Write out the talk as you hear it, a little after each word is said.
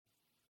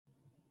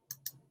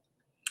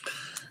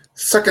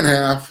Second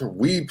half,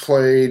 we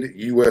played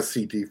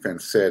USC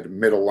defense, said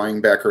middle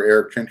linebacker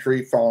Eric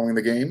Gentry following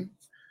the game.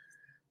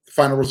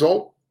 Final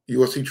result,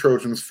 USC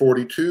Trojans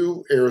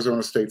 42,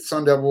 Arizona State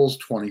Sun Devils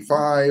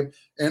 25.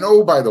 And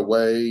oh, by the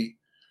way,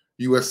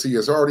 USC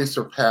has already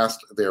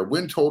surpassed their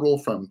win total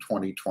from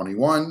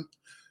 2021.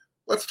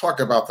 Let's talk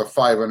about the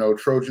 5-0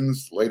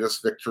 Trojans'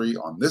 latest victory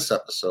on this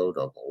episode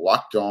of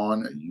Locked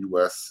On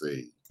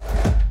USC.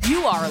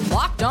 You are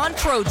Locked On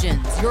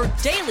Trojans, your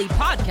daily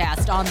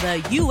podcast on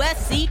the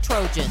USC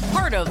Trojans,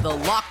 part of the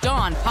Locked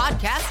On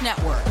Podcast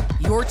Network,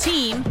 your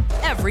team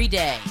every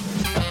day.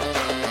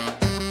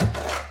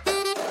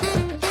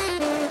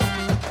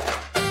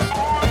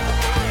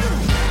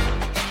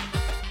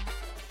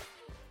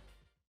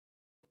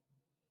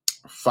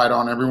 Fight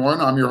on, everyone.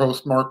 I'm your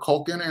host, Mark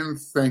Culkin, and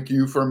thank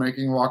you for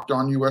making Locked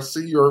On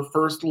USC your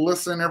first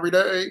listen every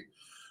day.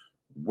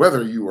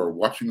 Whether you are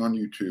watching on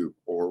YouTube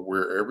or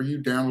wherever you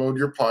download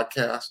your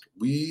podcast,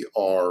 we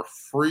are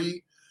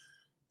free,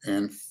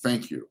 and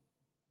thank you.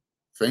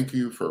 Thank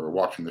you for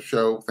watching the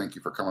show. Thank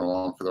you for coming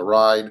along for the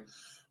ride.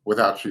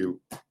 Without you,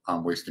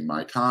 I'm wasting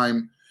my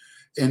time.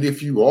 And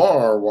if you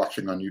are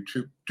watching on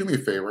YouTube, do me a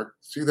favor.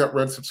 See that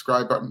red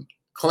subscribe button?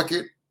 Click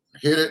it,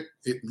 hit it.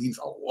 It means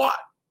a lot.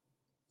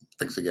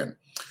 Thanks again.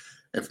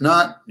 If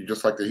not, you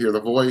just like to hear the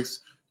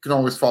voice, you can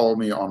always follow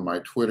me on my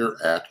Twitter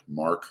at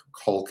Mark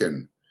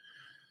Culkin.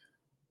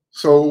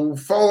 So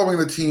following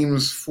the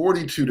team's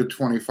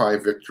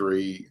 42-25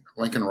 victory,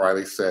 Lincoln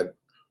Riley said,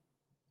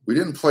 "We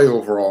didn't play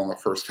overall in the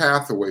first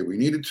half the way we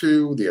needed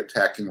to, the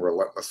attacking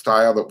relentless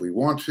style that we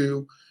want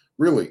to.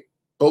 Really,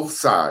 both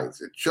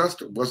sides. It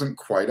just wasn't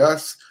quite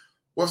us,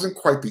 wasn't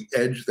quite the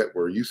edge that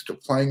we're used to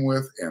playing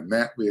with and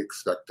that we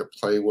expect to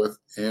play with,"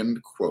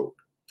 end quote.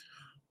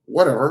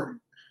 Whatever.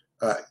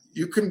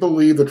 You can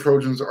believe the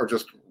Trojans are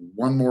just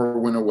one more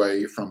win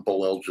away from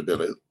bowl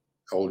eligibility.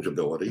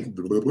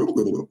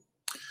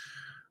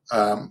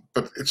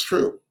 But it's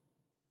true.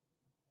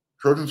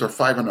 Trojans are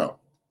 5-0.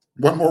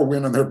 One more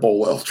win and they're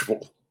bowl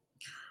eligible.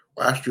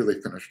 Last year they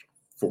finished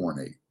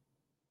 4-8.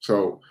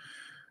 So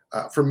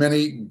for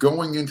many,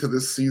 going into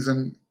this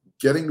season,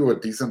 getting to a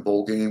decent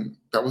bowl game,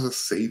 that was a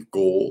safe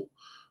goal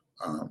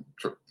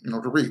to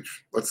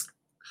reach.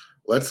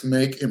 Let's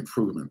make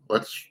improvement.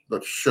 Let's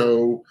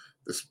show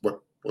this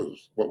what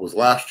was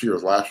last year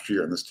is last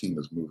year, and this team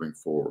is moving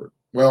forward.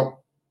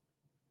 Well,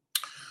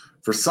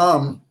 for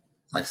some,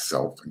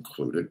 myself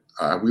included,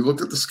 we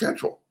looked at the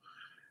schedule,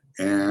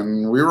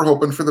 and we were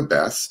hoping for the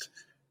best.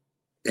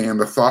 And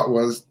the thought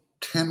was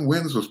 10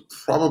 wins was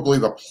probably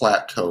the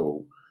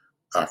plateau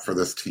for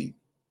this team.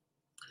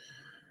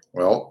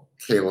 Well,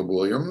 Caleb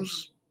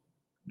Williams,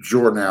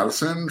 Jordan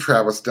Addison,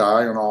 Travis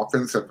Dye on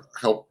offense have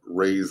helped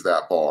raise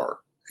that bar,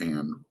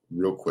 and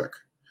real quick.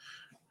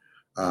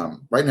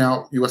 Right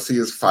now, USC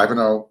is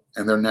 5-0,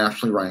 and they're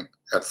nationally ranked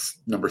at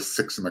number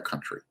 6 in the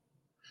country.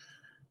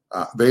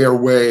 They are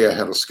way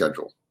ahead of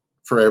schedule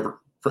for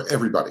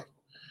everybody.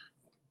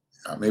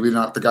 Maybe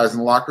not the guys in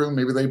the locker room.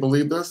 Maybe they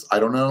believe this. I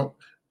don't know.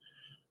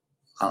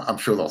 I'm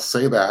sure they'll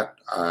say that.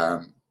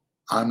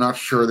 I'm not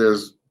sure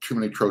there's too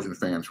many Trojan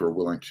fans who are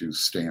willing to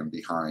stand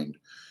behind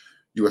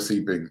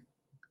USC being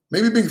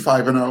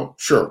 5-0.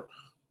 Sure.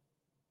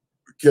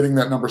 Getting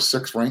that number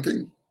 6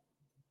 ranking,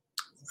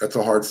 that's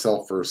a hard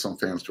sell for some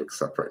fans to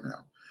accept right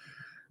now.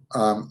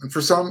 And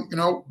for some,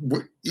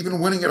 even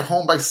winning at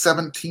home by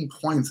 17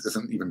 points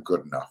isn't even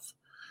good enough.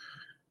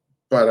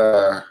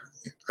 But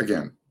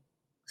again,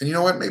 and you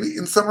know what? Maybe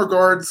in some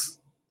regards,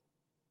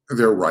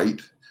 they're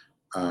right.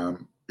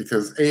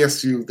 Because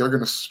ASU, they're going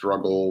to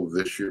struggle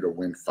this year to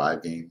win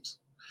 5 games.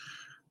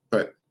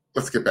 But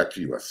let's get back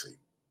to USC.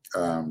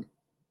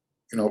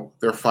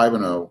 They're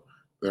 5-0.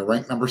 They're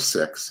ranked number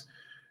 6.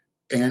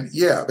 And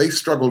yeah, they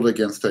struggled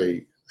against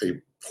a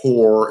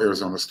poor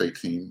Arizona State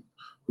team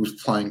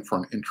who's playing for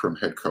an interim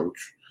head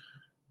coach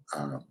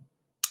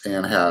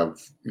and have,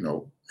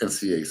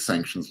 NCAA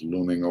sanctions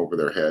looming over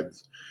their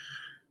heads.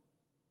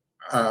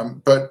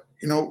 But,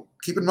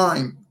 keep in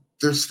mind,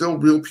 there's still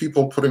real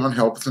people putting on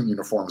helmets and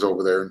uniforms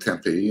over there in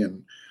Tempe.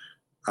 And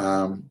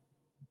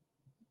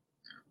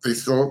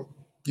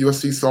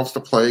USC still has to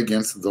play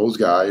against those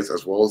guys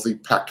as well as the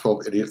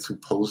Pac-12 idiots who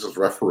pose as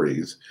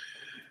referees.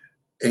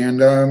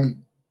 And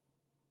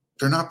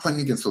they're not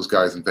playing against those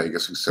guys in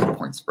Vegas who set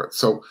point spread.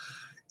 So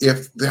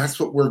if that's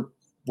what we're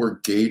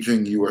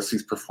gauging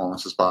USC's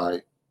performances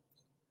by,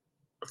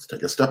 let's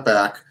take a step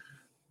back.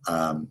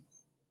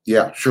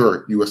 Yeah,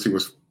 sure, USC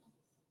was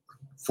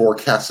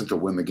forecasted to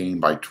win the game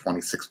by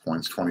 26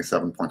 points,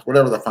 27 points,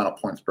 whatever the final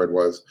point spread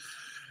was.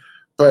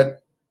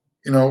 But,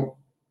 you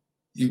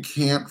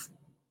can't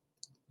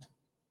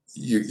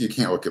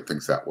look at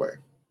things that way.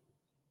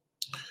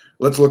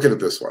 Let's look at it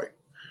this way.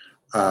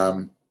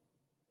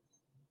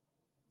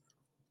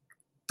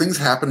 Things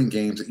happen in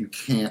games that you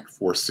can't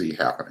foresee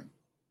happening.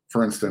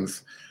 For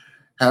instance,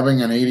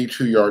 having an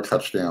 82-yard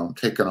touchdown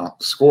taken off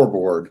the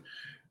scoreboard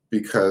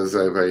because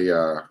of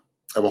a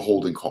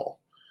holding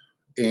call,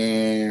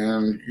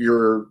 and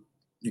you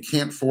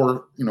can't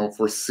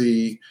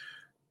foresee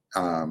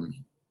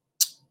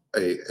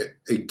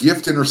a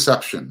gift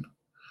interception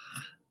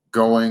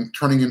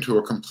turning into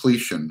a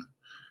completion,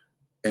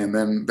 and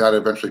then that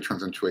eventually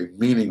turns into a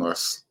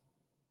meaningless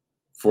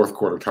fourth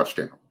quarter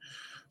touchdown.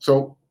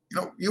 So,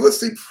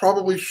 USC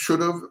probably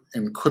should have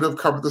and could have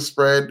covered the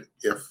spread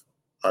if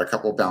a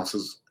couple of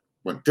bounces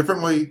went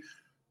differently.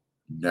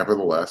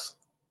 Nevertheless,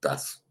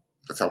 that's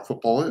how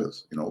football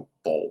is.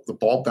 The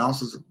ball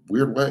bounces in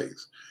weird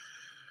ways.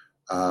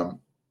 And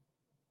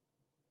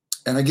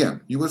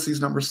again,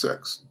 USC's number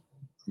 6.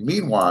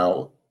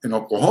 Meanwhile, in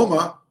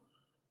Oklahoma,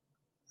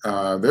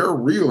 they're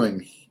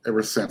reeling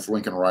ever since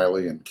Lincoln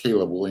Riley and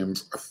Caleb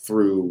Williams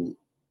threw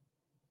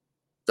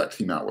that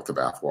team out with the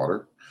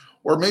bathwater.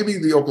 Or maybe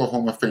the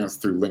Oklahoma fans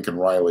threw Lincoln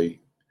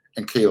Riley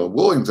and Caleb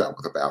Williams out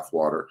with the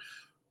bathwater.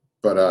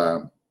 But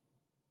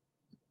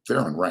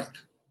they're unranked.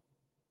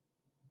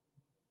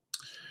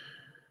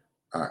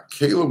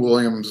 Caleb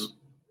Williams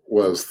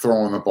was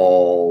throwing the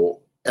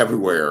ball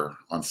everywhere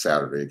on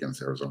Saturday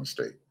against Arizona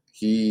State.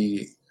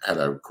 He had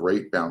a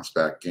great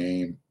bounce-back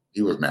game.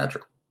 He was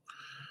magical.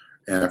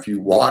 And if you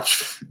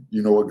watch,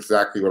 you know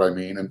exactly what I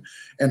mean.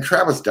 And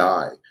Travis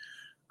Dye,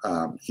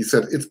 he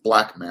said, it's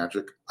black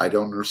magic. I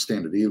don't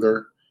understand it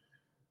either.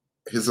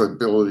 His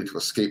ability to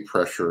escape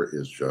pressure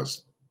is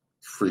just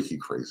freaky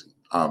crazy.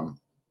 I'm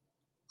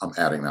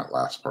adding that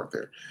last part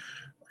there.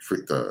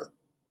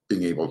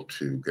 Being able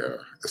to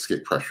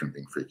escape pressure and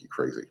being freaky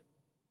crazy.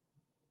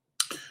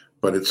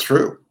 But it's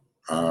true.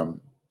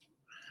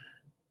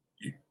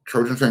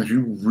 Trojan fans,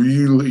 you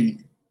really,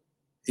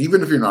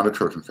 even if you're not a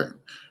Trojan fan,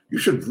 you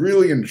should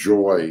really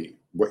enjoy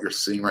what you're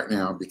seeing right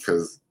now,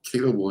 because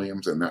Caleb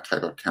Williams and that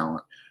type of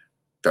talent,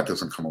 that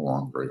doesn't come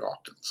along very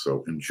often.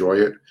 So enjoy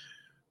it.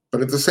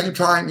 But at the same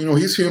time,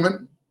 he's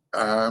human.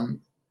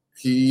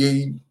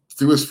 He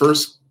threw his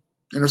first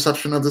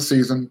interception of the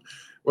season.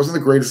 It wasn't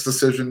the greatest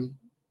decision,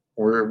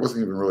 or it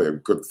wasn't even really a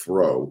good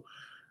throw.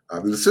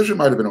 The decision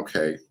might have been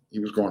okay. He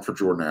was going for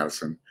Jordan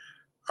Addison.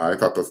 I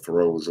thought the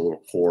throw was a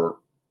little poor.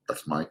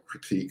 That's my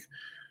critique.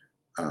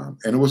 And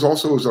it was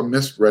a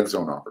missed red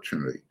zone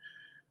opportunity.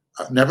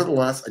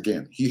 Nevertheless,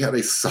 again, he had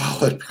a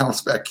solid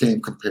bounce-back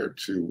game compared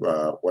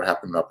to what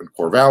happened up in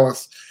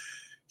Corvallis.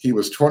 He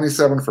was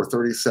 27 for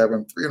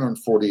 37,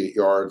 348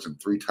 yards,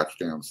 and 3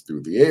 touchdowns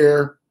through the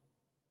air.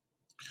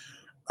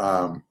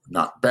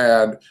 Not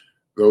bad.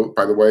 Though,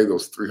 by the way,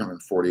 those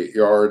 348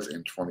 yards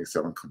and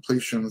 27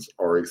 completions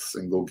are a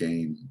single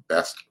game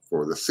best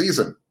for the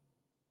season.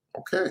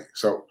 Okay,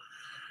 so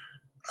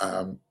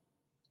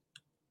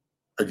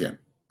again,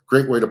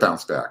 great way to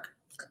bounce back,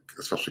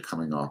 especially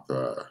coming off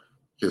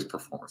his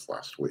performance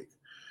last week.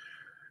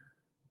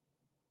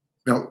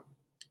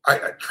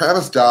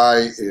 Travis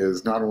Dye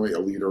is not only a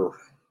leader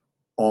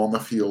on the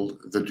field,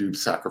 the dude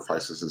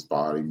sacrifices his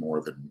body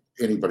more than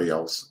anybody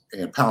else.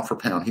 And pound for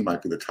pound, he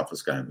might be the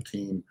toughest guy on the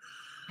team.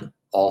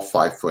 All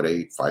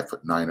 5'8",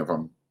 5'9" of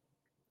them.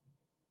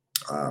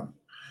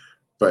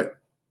 But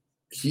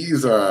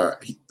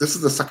this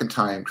is the second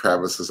time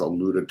Travis has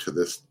alluded to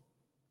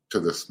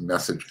this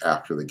message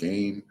after the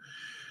game.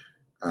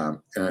 And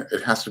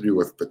it has to do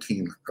with the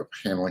team of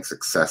handling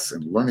success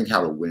and learning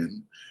how to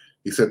win.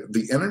 He said,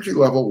 the energy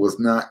level was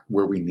not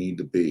where we need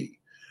to be.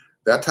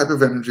 That type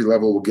of energy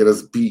level will get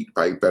us beat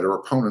by better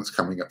opponents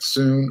coming up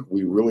soon.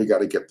 We really got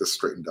to get this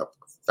straightened up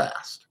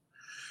fast.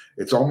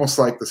 It's almost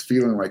like this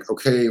feeling like,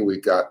 okay, we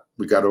got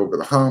over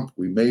the hump,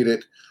 we made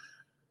it,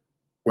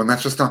 when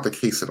that's just not the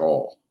case at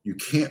all. You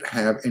can't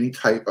have any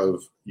type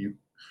of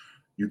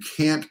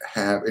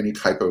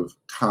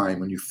time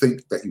when you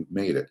think that you've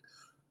made it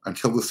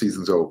until the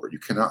season's over. You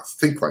cannot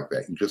think like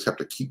that. You just have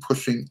to keep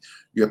pushing.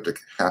 You have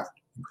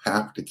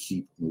to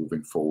keep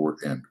moving forward,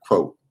 end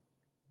quote.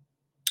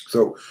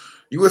 So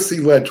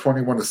USC led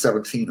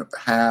 21-17 at the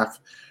half,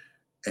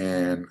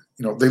 and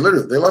they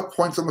left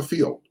points on the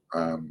field.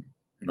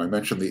 I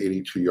mentioned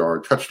the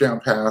 82-yard touchdown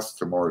pass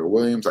to Mario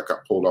Williams that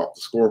got pulled off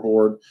the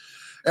scoreboard,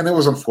 and it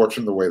was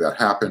unfortunate the way that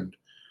happened.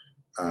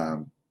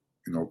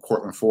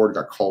 Cortland Ford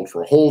got called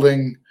for a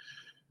holding,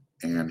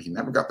 and he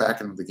never got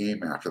back into the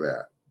game after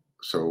that.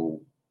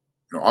 So,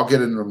 I'll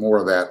get into more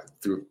of that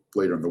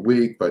later in the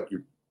week, but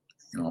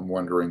I'm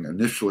wondering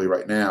initially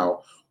right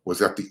now, was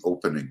that the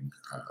opening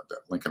that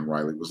Lincoln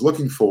Riley was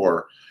looking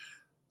for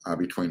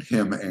between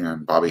him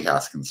and Bobby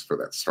Haskins for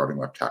that starting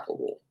left tackle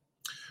role?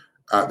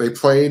 They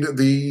played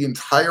the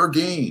entire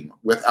game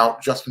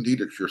without Justin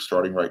Dietrich, your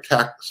starting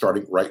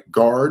right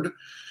guard.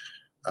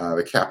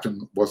 The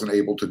captain wasn't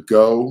able to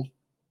go.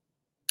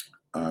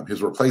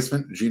 His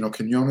replacement, Gino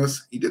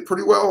Quinones, he did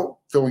pretty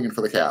well filling in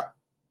for the Cap.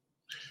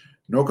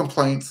 No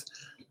complaints.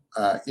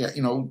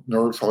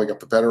 Nerves probably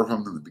got the better of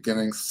him in the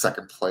beginning.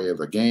 Second play of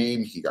the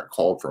game, he got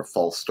called for a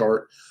false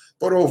start.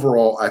 But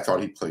overall, I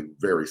thought he played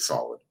very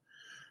solid.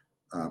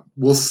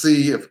 We'll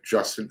see if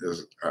Justin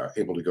is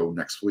able to go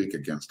next week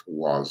against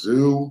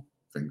Wazoo.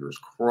 Fingers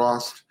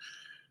crossed.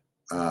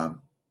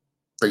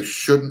 They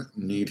shouldn't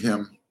need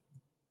him.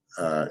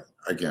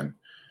 Again,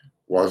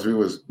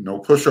 Wazoo is no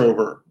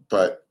pushover,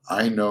 but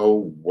I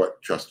know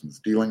what Justin's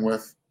dealing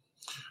with.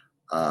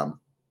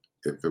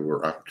 If it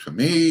were up to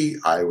me,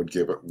 I would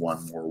give it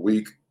one more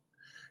week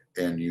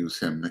and use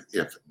him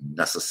if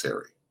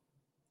necessary.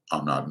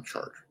 I'm not in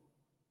charge.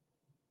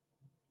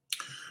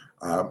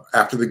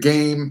 After the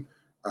game,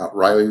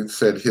 Riley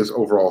said his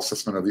overall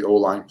assessment of the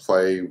O-line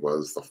play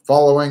was the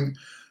following.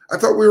 I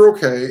thought we were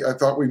okay. I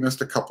thought we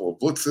missed a couple of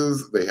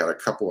blitzes. They had a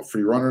couple of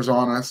free runners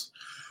on us.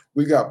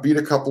 We got beat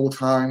a couple of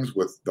times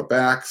with the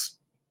backs.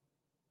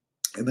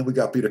 And then we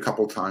got beat a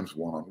couple of times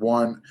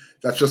one-on-one.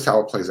 That's just how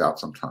it plays out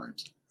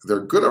sometimes.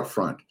 They're good up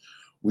front.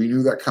 We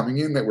knew that coming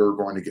in that we were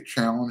going to get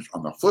challenged.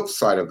 On the flip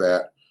side of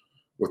that,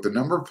 with the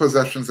number of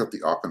possessions that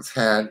the offense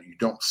had, you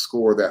don't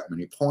score that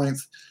many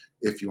points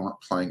if you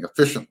aren't playing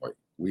efficiently.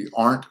 We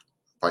aren't,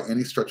 by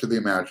any stretch of the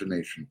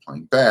imagination,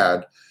 playing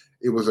bad.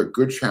 It was a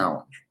good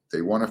challenge.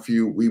 They won a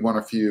few, we won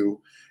a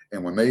few,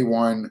 and when they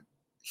won,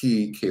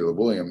 Caleb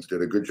Williams,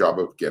 did a good job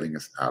of getting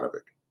us out of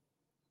it.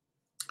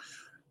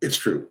 It's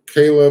true.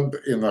 Caleb,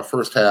 in the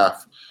first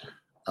half,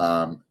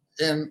 and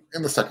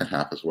in the second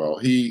half as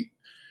well,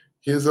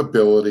 his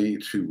ability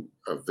to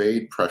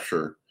evade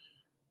pressure,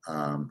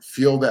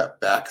 feel that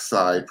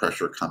backside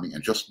pressure coming,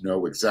 and just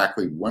know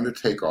exactly when to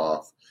take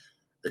off,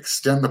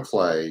 extend the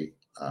play.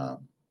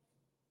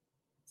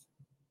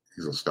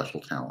 He's a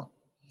special talent.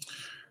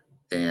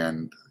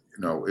 And,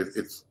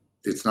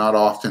 it's not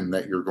often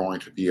that you're going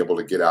to be able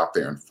to get out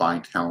there and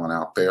find talent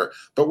out there.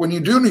 But when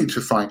you do need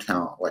to find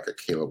talent like a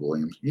Caleb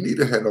Williams, you need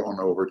to head on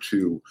over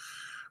to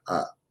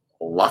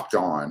Locked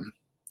On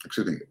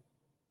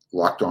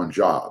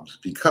Jobs,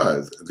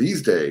 because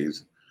these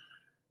days,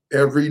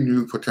 every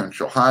new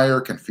potential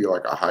hire can feel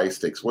like a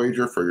high-stakes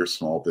wager for your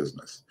small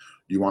business.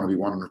 You want to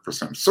be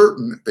 100%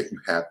 certain that you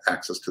have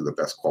access to the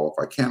best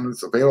qualified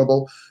candidates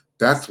available.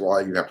 That's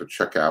why you have to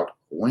check out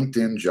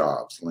LinkedIn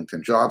Jobs.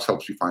 LinkedIn Jobs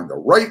helps you find the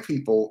right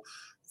people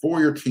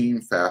for your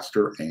team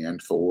faster and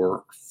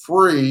for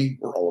free.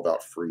 We're all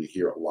about free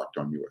here at Locked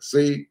On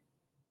USC.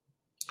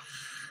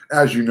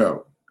 As you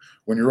know,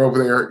 when you're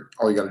over there,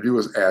 all you got to do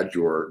is add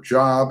your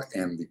job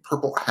and the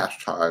purple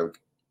hashtag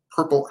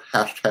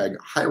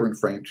hiring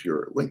frame to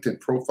your LinkedIn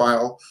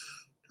profile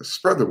to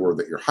spread the word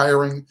that you're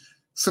hiring.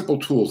 Simple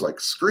tools like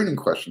screening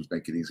questions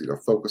make it easy to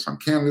focus on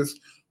candidates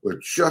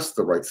with just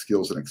the right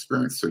skills and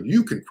experience so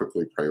you can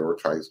quickly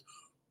prioritize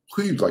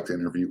who you'd like to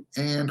interview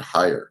and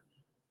hire.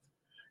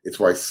 It's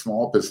why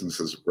small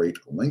businesses rate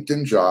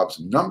LinkedIn Jobs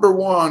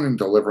 #1 in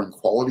delivering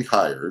quality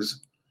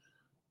hires.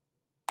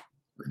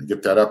 We're going to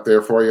get that up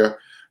there for you,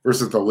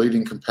 versus the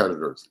leading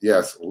competitors.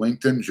 Yes,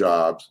 LinkedIn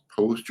Jobs,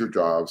 post your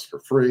jobs for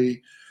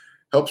free,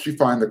 helps you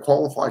find the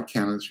qualified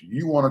candidates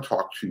you want to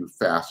talk to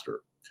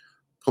faster.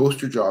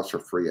 Post your jobs for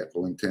free at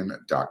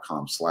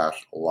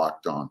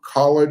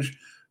linkedin.com/lockedoncollege.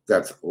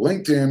 That's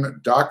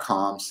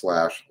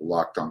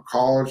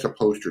linkedin.com/lockedoncollege to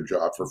post your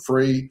job for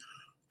free.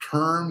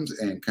 Terms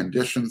and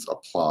conditions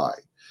apply.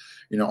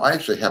 I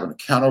actually have an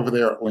account over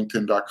there at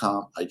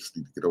linkedin.com. I just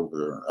need to get over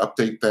there and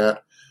update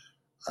that.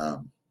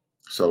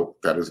 So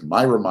that is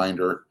my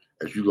reminder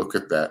as you look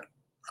at that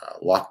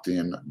Locked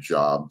In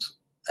Jobs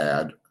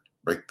ad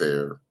right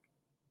there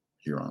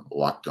here on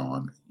Locked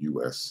On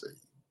USC.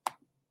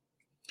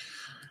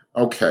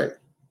 Okay.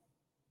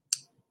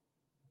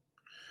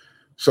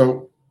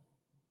 So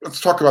let's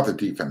talk about the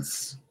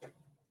defense.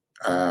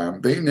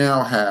 They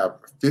now have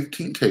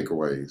 15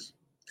 takeaways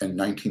and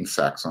 19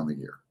 sacks on the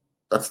year.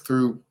 That's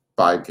through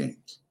 5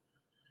 games.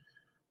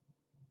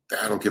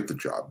 That'll get the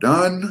job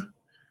done.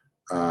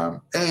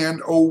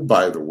 And,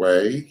 by the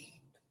way,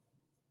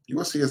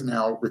 USC has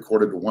now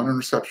recorded 1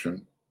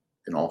 interception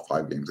in all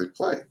 5 games they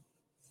play.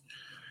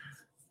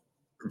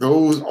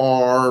 Those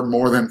are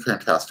more than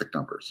fantastic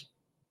numbers,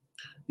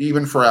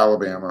 even for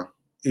Alabama,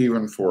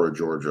 even for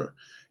Georgia.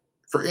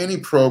 For any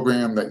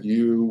program that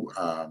you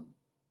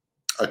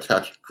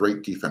attach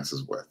great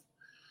defenses with,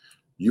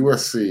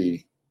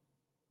 USC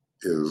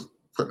is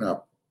putting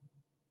up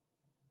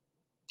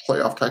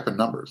playoff type of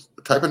numbers,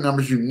 the type of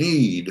numbers you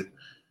need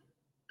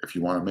if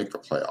you want to make the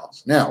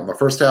playoffs. Now, in the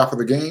first half of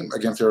the game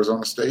against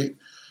Arizona State,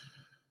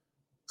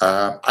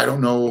 I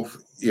don't know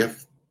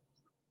if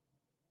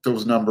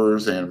those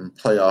numbers and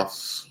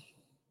playoffs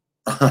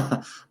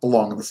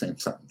belong in the same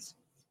sentence,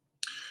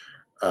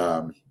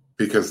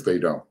 because they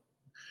don't.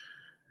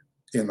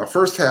 In the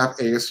first half,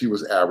 ASU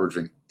was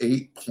averaging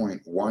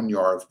 8.1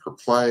 yards per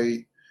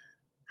play.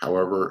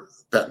 However,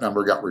 that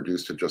number got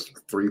reduced to just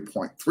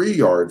 3.3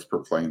 yards per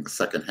play in the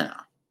second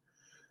half.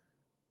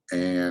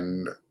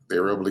 And they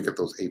were able to get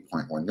those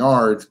 8.1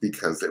 yards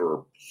because there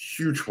were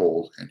huge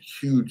holes and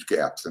huge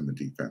gaps in the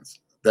defense.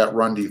 That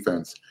run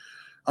defense,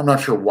 I'm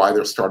not sure why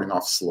they're starting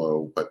off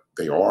slow, but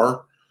they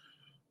are.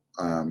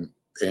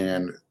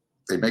 And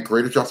they make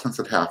great adjustments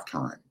at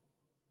halftime.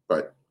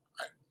 But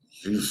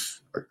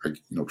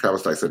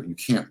Travis Dye said you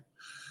can't,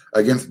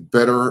 against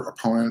better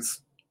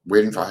opponents,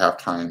 waiting till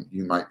halftime,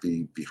 you might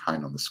be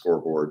behind on the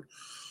scoreboard.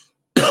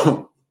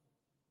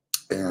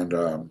 And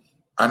I'm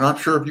not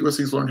sure if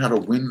USC's learned how to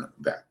win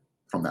that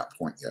from that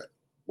point yet.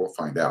 We'll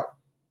find out.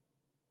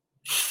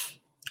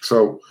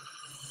 So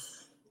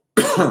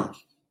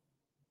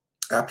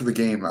after the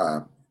game,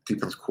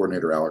 defense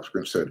coordinator Alex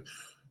Grinch said,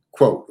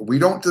 quote, "We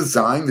don't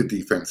design the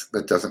defense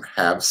that doesn't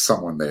have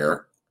someone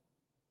there,"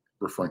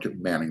 referring to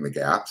manning the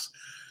gaps.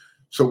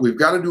 So we've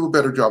got to do a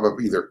better job of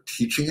either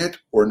teaching it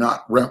or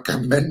not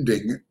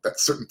recommending that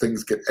certain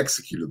things get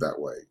executed that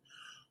way.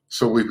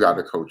 So we've got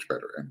to coach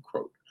better, end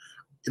quote.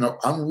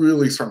 I'm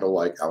really starting to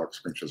like Alex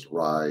Grinch's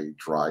wry,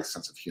 dry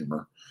sense of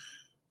humor.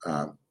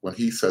 When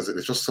he says it,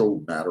 it's just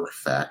so matter of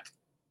fact.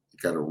 You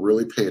got to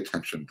really pay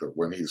attention to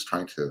when he's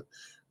trying to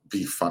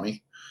be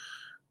funny.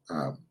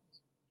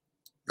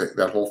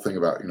 That whole thing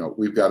about,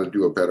 we've got to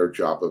do a better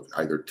job of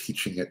either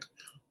teaching it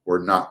or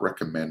not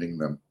recommending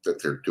them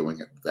that they're doing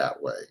it that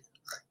way.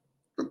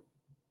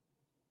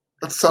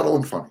 That's subtle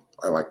and funny.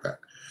 I like that.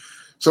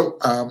 So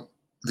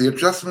the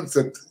adjustments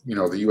that,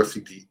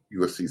 the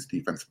USC's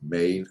defense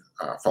made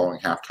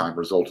following halftime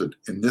resulted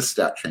in this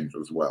stat change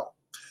as well.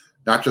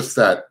 Not just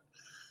that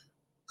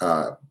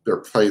their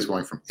plays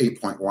going from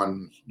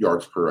 8.1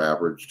 yards per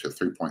average to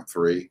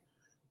 3.3.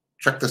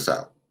 Check this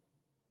out.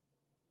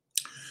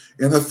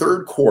 In the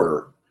third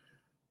quarter,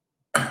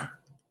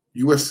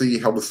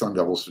 USC held the Sun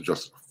Devils to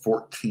just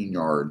 14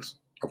 yards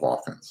of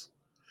offense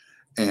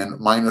and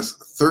minus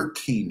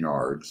 13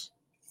 yards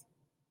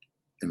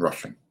in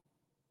rushing.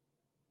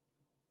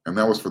 And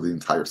that was for the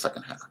entire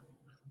second half.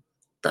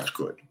 That's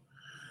good.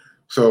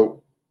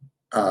 So,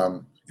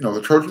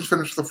 the Trojans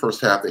finished the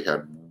first half. They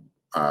had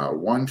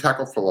one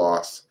tackle for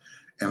loss,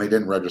 and they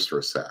didn't register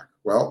a sack.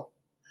 Well,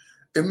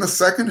 in the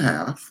second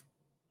half,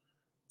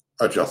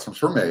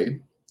 adjustments were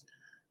made.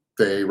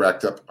 They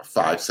racked up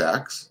 5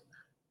 sacks.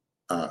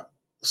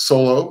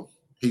 Solo,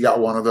 he got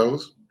one of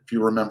those. If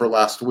you remember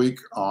last week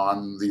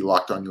on the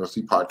Locked On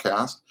USC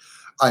podcast,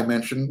 I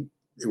mentioned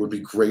it would be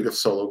great if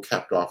Solo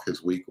capped off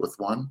his week with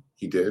one.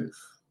 He did.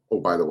 Oh,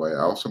 by the way,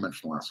 I also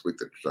mentioned last week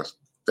that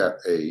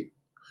the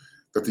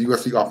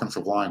USC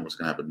offensive line was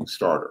going to have a new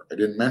starter. I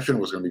didn't mention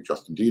it was going to be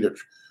Justin Diedrich,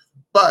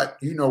 but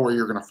you know where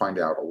you're going to find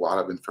out a lot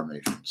of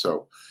information.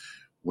 So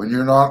when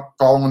you're not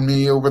following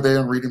me over there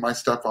and reading my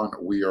stuff on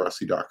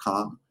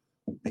weareusc.com,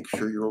 make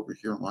sure you're over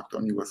here and Locked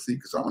On USC,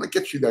 because I want to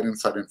get you that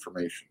inside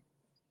information.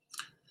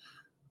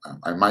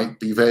 I might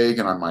be vague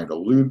and I might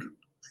allude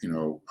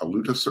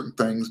to certain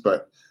things,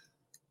 but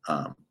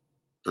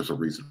there's a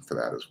reason for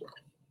that as well.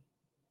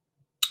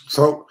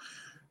 So,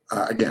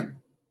 again,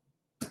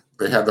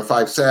 they had the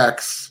 5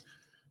 sacks.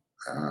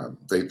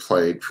 They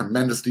played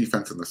tremendous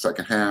defense in the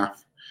second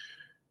half.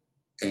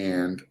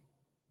 And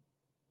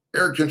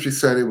Eric Gentry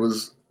said it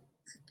was,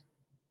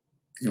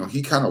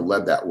 he kind of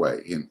led that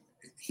way.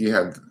 He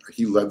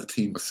led the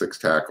team with 6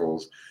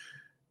 tackles.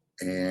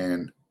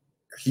 And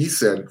he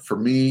said, for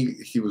me,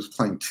 he was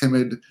playing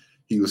timid.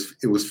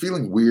 It was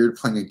feeling weird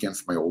playing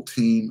against my old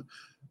team.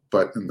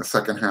 But in the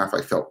second half,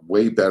 I felt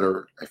way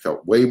better. I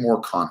felt way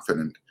more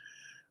confident.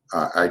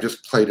 I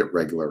just played it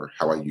regular,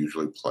 how I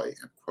usually play,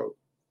 end quote.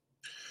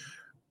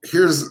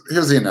 Here's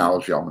the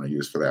analogy I'm going to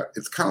use for that.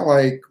 It's kind of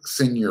like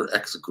seeing your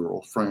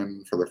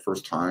ex-girlfriend for the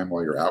first time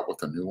while you're out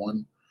with a new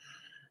one.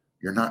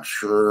 You're not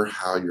sure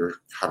how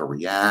to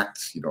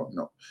react. You don't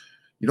know.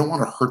 You don't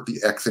want to hurt the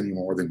ex any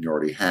more than you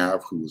already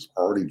have, who's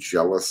already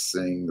jealous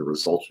seeing the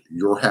results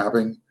you're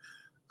having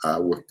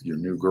with your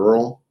new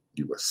girl,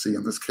 USC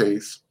in this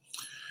case.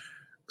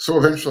 So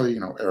eventually,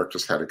 Eric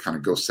just had to kind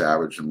of go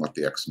savage and let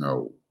the ex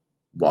know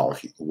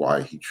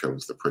why he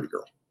chose the pretty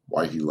girl,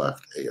 why he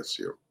left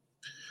ASU.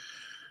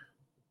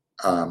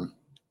 And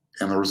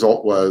the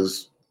result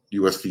was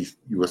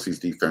USC's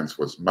defense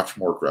was much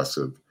more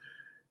aggressive,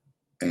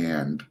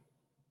 and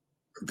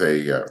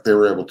they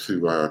were able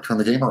to turn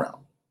the game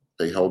around.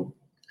 They held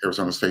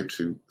Arizona State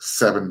to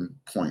 7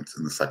 points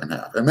in the second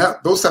half, and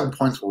those 7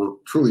 points were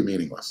truly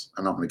meaningless.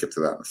 And I'm going to get to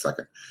that in a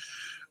second.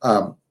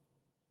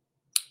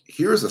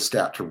 Here's a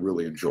stat to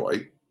really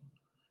enjoy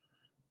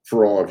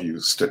for all of you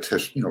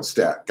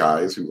stat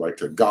guys who like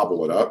to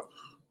gobble it up.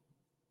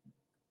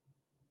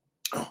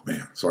 Oh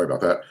man, sorry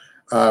about that.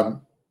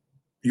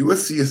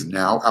 USC has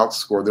now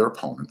outscored their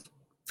opponent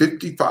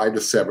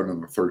 55-7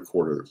 in the third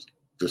quarter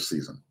this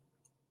season.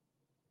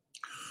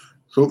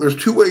 So there's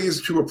 2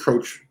 ways to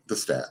approach the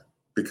stat,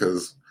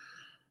 because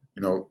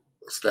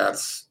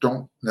stats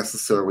don't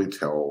necessarily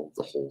tell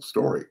the whole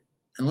story.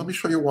 And let me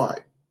show you why.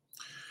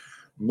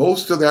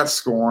 Most of that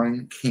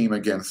scoring came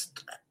in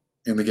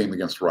the game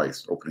against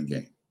Rice, opening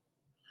game.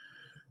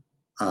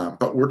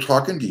 But we're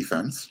talking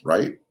defense,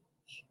 right?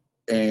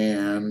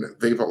 And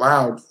they've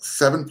allowed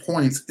 7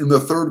 points in the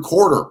third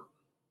quarter,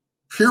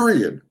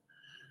 period.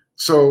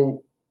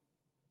 So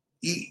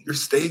eat your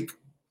steak,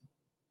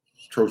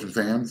 Trojan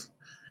fans.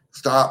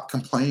 Stop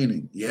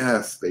complaining.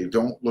 Yes, they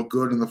don't look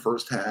good in the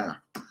first half.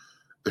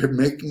 They're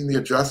making the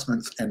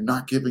adjustments and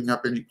not giving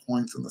up any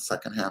points in the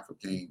second half of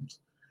games,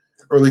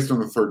 or at least in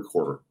the third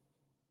quarter.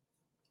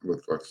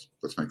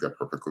 Let's make that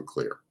perfectly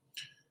clear.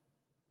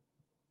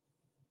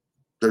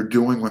 They're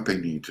doing what they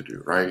need to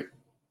do, right?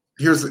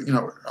 Here's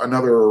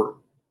another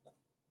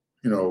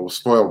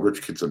spoiled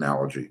rich kids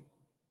analogy.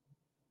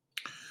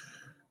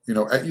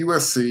 At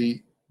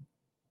USC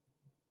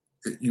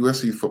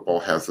football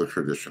has the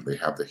tradition. They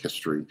have the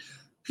history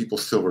people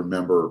still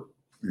remember,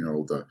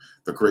 the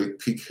great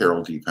Pete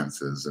Carroll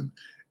defenses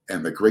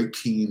and the great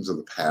teams of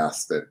the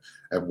past that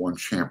have won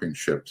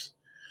championships.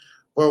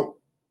 Well,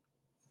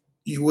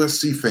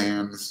 USC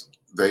fans,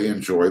 they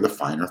enjoy the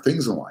finer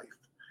things in life.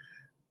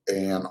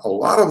 And a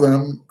lot of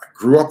them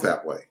grew up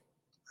that way.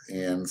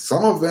 And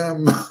some of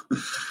them,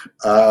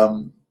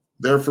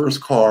 their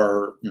first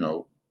car,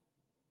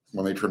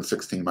 when they turned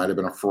 16, might have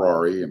been a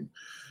Ferrari. And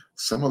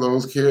some of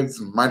those kids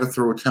might have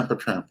thrown a temper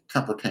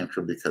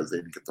tantrum because they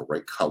didn't get the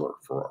right color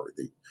Ferrari.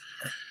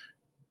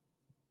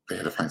 They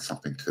had to find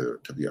something to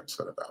be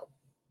upset about.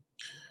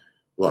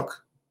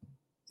 Look,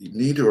 you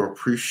need to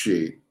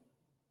appreciate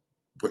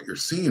what you're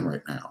seeing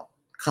right now.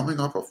 Coming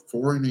off a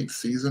 4-8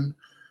 season,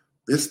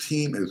 this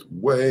team is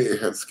way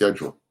ahead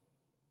schedule.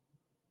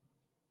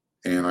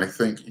 And I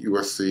think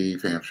USC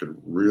fans should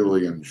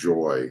really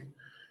enjoy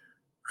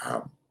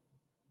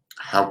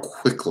how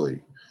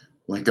quickly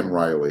Lincoln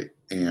Riley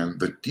and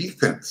the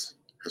defense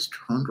has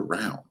turned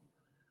around.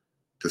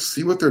 To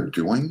see what they're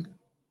doing,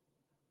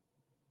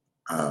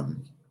 I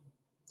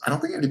don't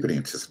think anybody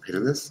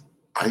anticipated this.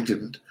 I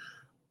didn't.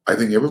 I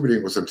think everybody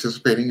was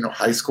anticipating,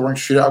 high-scoring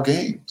shootout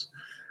games.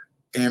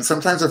 And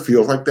sometimes it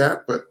feels like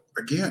that, but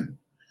again,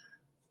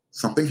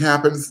 something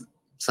happens.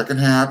 Second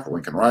half,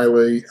 Lincoln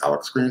Riley,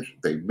 Alex Grinch,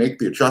 they make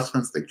the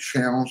adjustments. They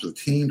challenge the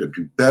team to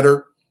do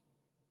better.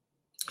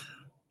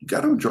 You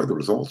got to enjoy the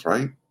results,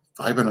 right?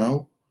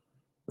 5-0,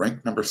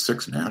 ranked number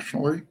 6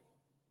 nationally.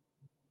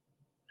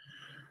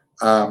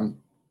 Kalen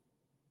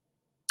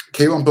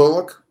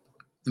Bullock,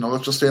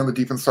 let's just stay on the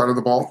defense side of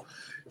the ball.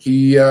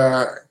 He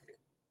had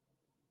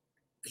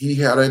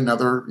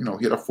another,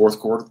 he had a fourth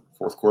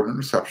quarter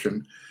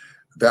interception.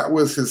 That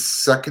was his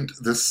second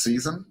this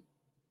season.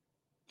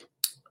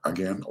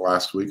 Again,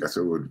 last week I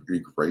said it would be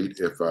great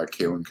if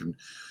Kalen can.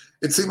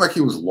 It seemed like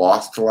he was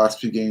lost the last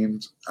few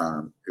games.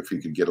 If he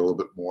could get a little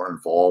bit more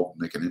involved,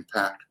 make an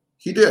impact,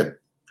 he did.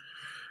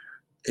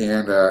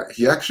 And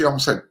he actually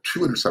almost had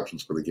 2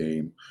 interceptions for the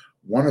game.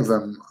 One of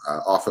them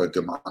off a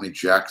Damani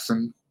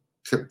Jackson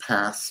tip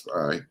pass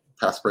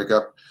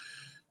breakup.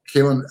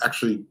 Kalen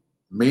actually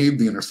made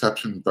the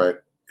interception,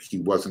 but he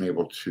wasn't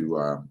able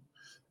to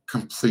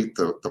complete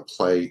the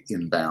play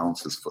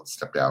inbounds. His foot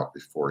stepped out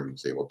before he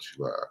was able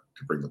to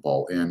bring the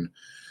ball in.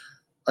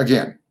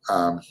 Again,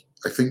 I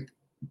think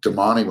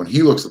Damani, when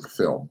he looks at the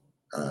film,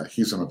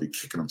 he's going to be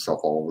kicking himself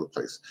all over the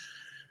place.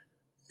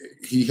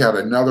 He had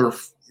another,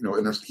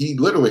 he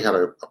literally had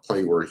a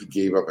play where he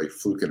gave up a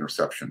fluke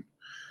interception.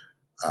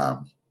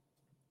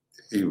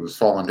 He was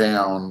falling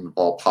down, the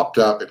ball popped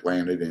up, it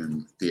landed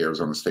in the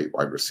Arizona State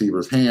wide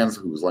receiver's hands,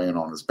 who was laying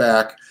on his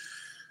back.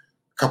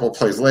 A couple of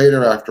plays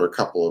later, after a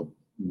couple of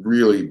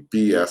really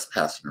BS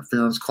pass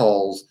interference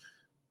calls,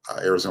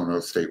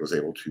 Arizona State was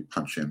able to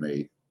punch in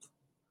a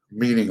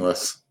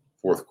meaningless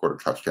fourth quarter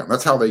touchdown.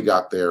 That's how they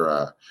got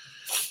their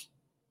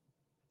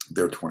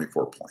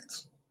 24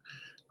 points.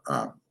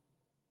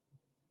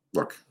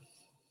 Look,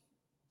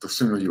 the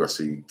sooner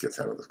USC gets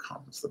out of this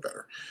conference, the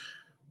better.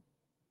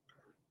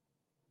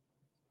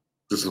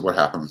 This is what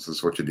happens. This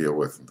is what you deal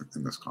with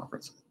in this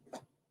conference.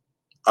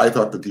 I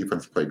thought the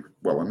defense played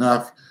well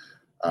enough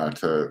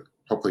to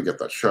hopefully get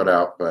that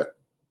shutout, but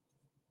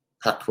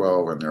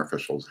Pac-12 and their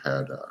officials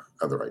had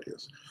other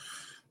ideas.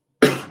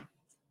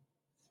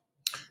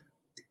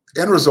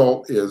 End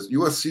result is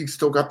USC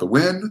still got the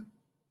win.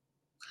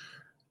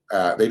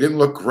 They didn't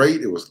look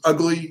great. It was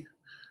ugly.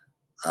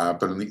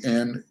 But in the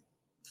end,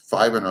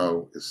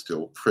 5-0 is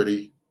still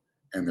pretty,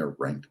 and they're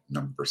ranked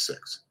number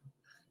 6.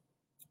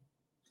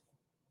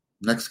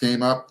 Next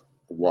game up,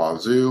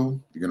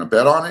 Wazoo. You're going to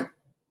bet on it?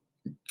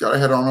 You got to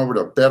head on over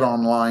to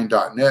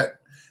betonline.net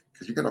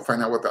because you're going to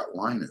find out what that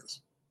line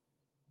is.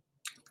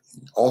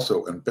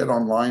 Also, in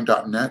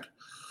betonline.net,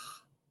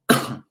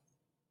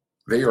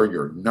 they are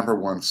your number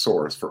 1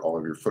 source for all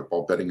of your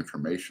football betting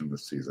information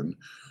this season.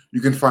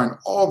 You can find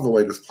all of the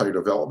latest player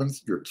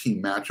developments, your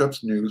team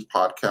matchups, news,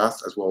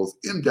 podcasts, as well as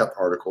in-depth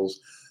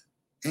articles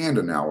and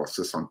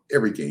analysis on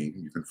every game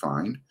you can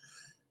find.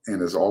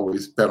 And as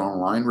always,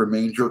 BetOnline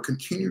remains your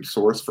continued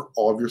source for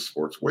all of your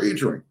sports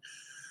wagering,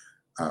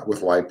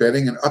 with live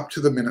betting and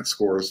up-to-the-minute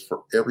scores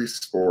for every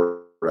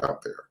sport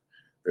out there.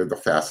 They're the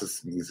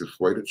fastest and easiest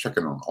way to check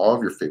in on all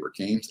of your favorite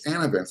games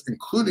and events,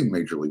 including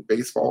Major League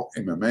Baseball,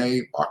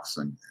 MMA,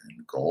 boxing,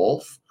 and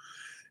golf.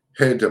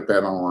 Head to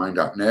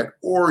betonline.net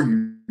or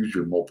use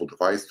your mobile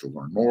device to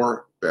learn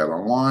more.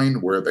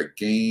 BetOnline, where the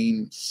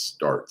game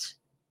starts.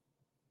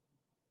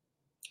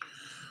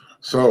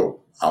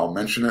 So I'll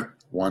mention it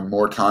one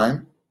more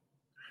time.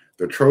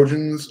 The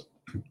Trojans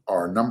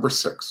are number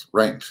 6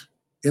 ranked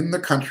in the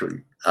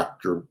country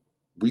after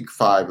week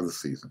 5 of the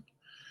season.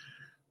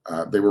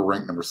 They were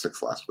ranked number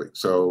 6 last week.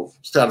 So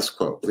status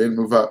quo. They didn't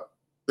move up.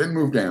 They didn't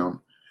move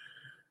down.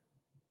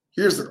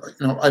 Here's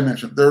the, I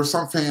mentioned there are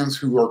some fans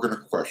who are going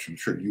to question,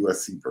 should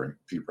USC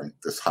be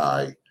ranked this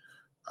high?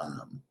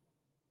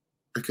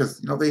 Because,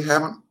 they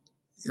haven't,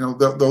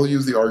 they'll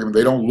use the argument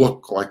they don't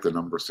look like the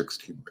number 6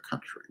 team in the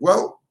country.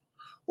 Well,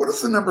 what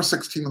does the number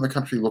 6 team in the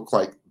country look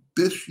like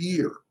this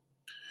year?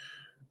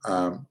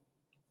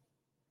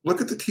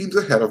 look at the teams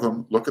ahead of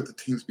them. Look at the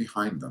teams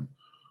behind them.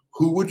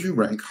 Who would you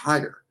rank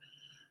higher?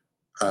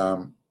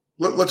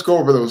 Let's go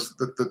over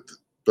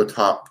the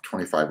top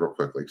 25 real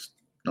quickly.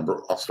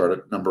 I'll start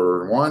at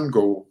number 1,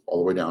 go all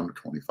the way down to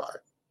 25.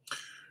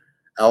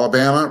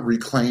 Alabama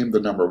reclaimed the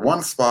number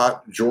 1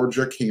 spot.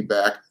 Georgia came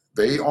back.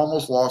 They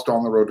almost lost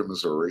on the road to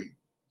Missouri,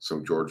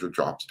 so Georgia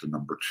drops to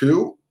number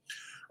 2.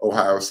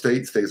 Ohio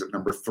State stays at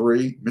number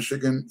 3.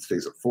 Michigan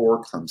stays at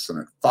 4.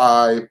 Clemson at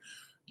 5.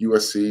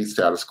 USC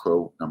status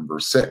quo number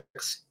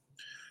 6.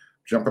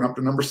 Jumping up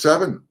to number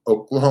 7,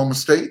 Oklahoma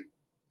State.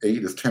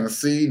 8 is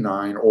Tennessee.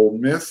 9, Ole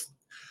Miss.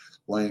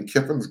 Lane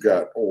Kiffin's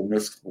got Ole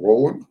Miss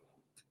rolling.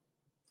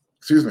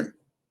 Excuse me.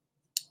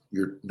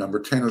 Your number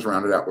 10 is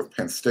rounded out with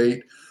Penn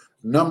State.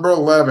 Number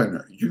 11,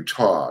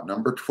 Utah.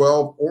 Number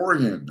 12,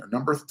 Oregon.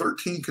 Number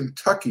 13,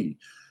 Kentucky.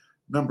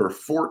 Number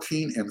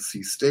 14,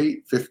 NC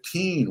State.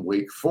 15,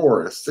 Wake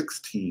Forest.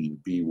 16,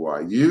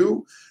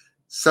 BYU.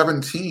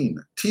 17,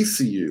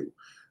 TCU.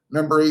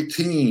 Number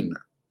 18,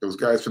 those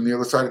guys from the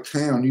other side of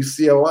town,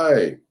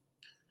 UCLA.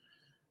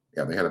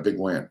 Yeah, they had a big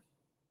win.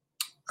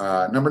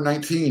 Number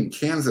 19,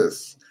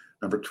 Kansas.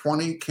 Number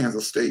 20,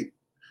 Kansas State.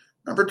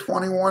 Number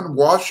 21,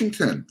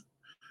 Washington.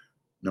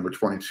 Number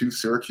 22,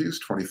 Syracuse.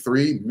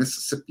 23,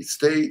 Mississippi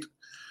State.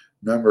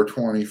 Number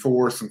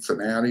 24,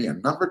 Cincinnati.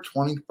 And number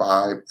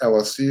 25,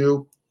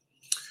 LSU.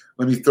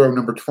 Let me throw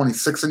number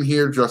 26 in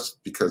here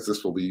just because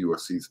this will be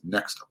USC's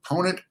next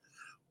opponent,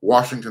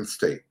 Washington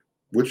State,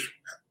 which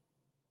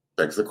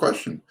begs the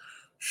question,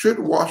 should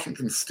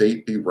Washington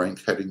State be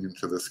ranked heading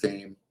into this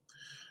game?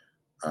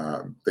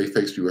 They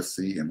faced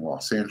USC in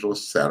Los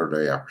Angeles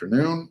Saturday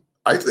afternoon.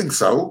 I think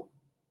so.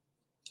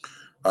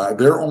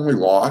 Their only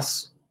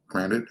loss,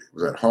 granted,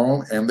 was at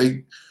home, and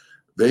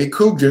they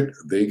couged it.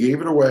 They gave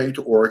it away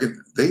to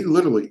Oregon. They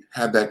literally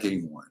had that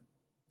game won.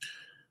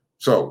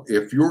 So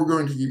if you're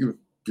going to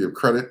give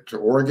credit to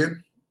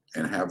Oregon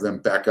and have them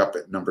back up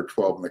at number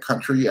 12 in the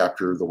country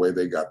after the way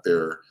they got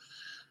their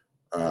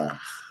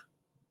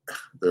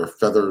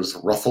feathers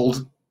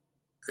ruffled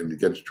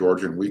against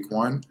Georgia in week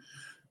 1,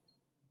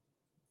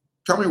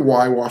 tell me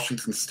why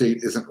Washington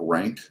State isn't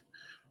ranked,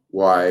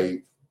 why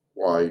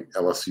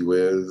LSU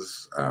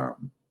is,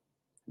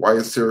 why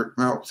is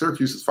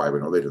Syracuse is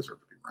 5-0, they deserve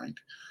to be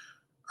ranked.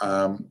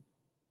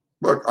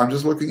 Look, I'm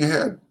just looking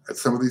ahead at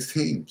some of these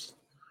teams.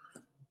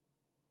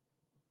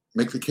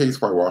 Make the case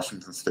why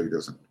Washington State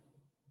isn't.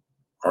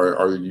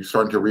 Are you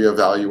starting to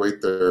reevaluate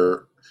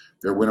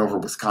their win over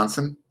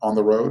Wisconsin on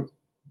the road?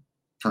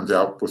 Turns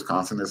out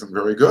Wisconsin isn't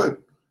very good.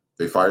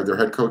 They fired their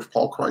head coach,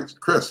 Paul Chryst.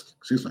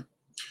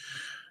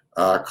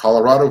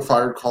 Colorado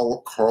fired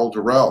Carl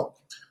Durrell.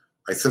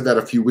 I said that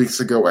a few weeks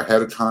ago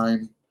ahead of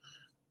time.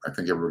 I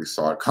think everybody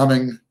saw it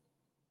coming.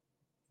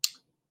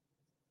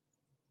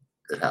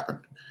 It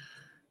happened.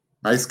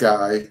 Nice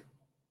guy,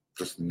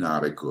 just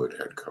not a good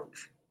head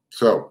coach.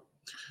 So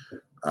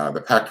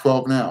the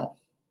Pac-12 now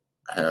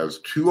has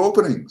 2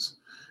 openings.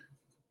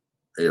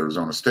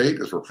 Arizona State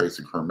is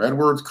replacing Herm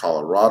Edwards.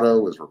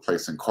 Colorado is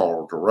replacing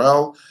Carl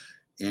Durrell.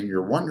 And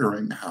you're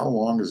wondering, how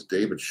long is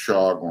David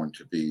Shaw going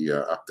to be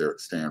up there at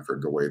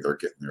Stanford the way they're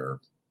getting their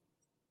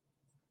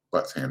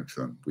butts handed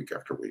to them week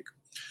after week?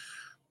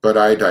 But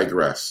I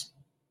digress.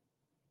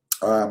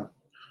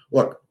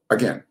 Look,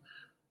 again,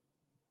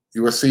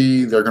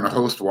 USC, they're going to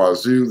host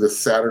Wazoo this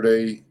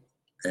Saturday,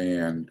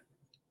 and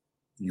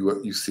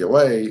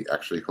UCLA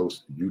actually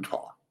hosts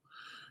Utah.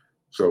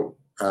 So,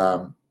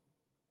 and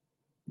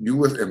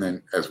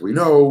then, as we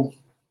know,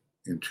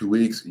 in 2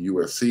 weeks,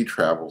 USC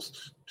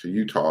travels to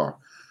Utah.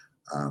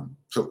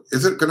 So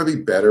is it going to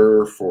be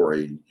better for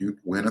a Ute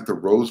win at the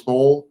Rose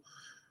Bowl?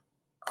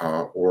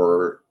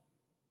 Or,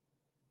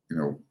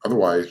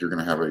 otherwise you're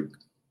going to have a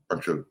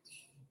bunch of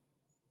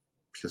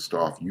pissed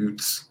off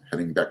Utes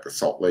heading back to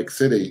Salt Lake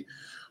City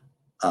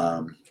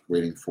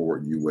waiting for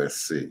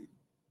USC.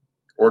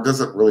 Or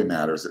does it really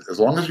matter? As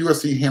long as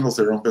USC handles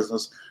their own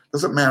business,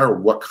 does it matter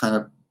what kind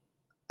of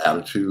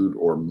attitude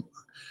or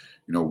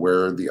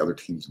where the other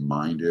team's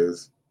mind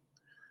is?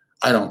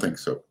 I don't think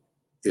so.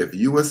 If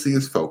USC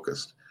is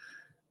focused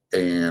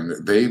and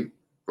they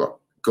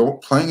go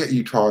playing at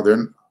Utah,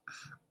 then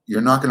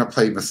you're not going to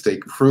play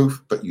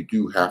mistake-proof, but you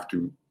do have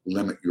to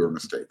limit your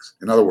mistakes.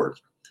 In other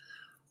words,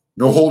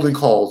 no holding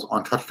calls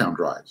on touchdown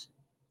drives.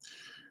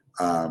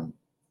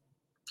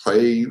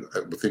 Play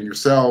within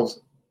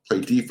yourselves.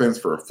 Play defense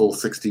for a full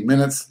 60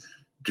 minutes.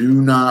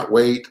 Do not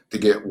wait to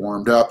get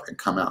warmed up and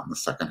come out in the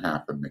second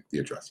half and make the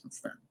adjustments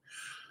then.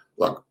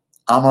 Look,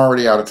 I'm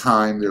already out of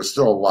time. There's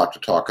still a lot to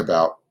talk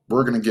about.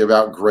 We're going to give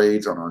out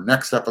grades on our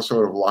next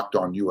episode of Locked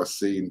On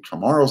USC and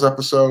tomorrow's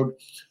episode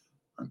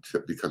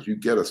because you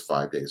get us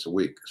 5 days a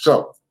week.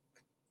 So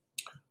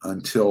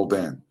until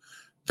then,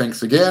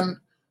 thanks again.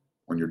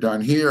 When you're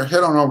done here,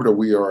 head on over to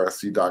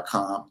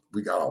wearesc.com.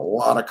 We got a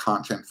lot of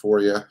content for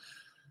you.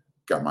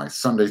 Got my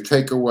Sunday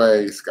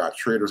takeaway. Scott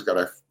Schrader's got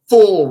a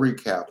full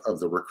recap of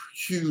the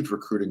huge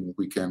recruiting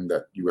weekend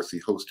that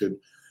USC hosted.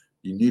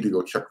 You need to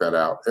go check that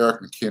out.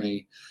 Eric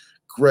McKinney,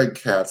 Greg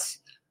Katz,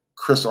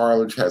 Chris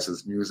Arledge has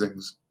his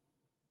musings.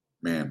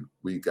 man,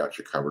 we got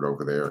you covered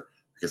over there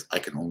because I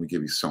can only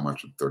give you so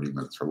much in 30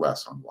 minutes or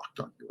less on Locked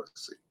On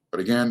USC. But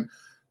again,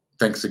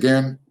 thanks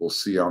again. We'll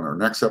see you on our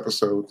next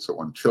episode.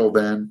 So until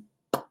then,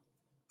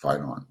 fight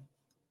on.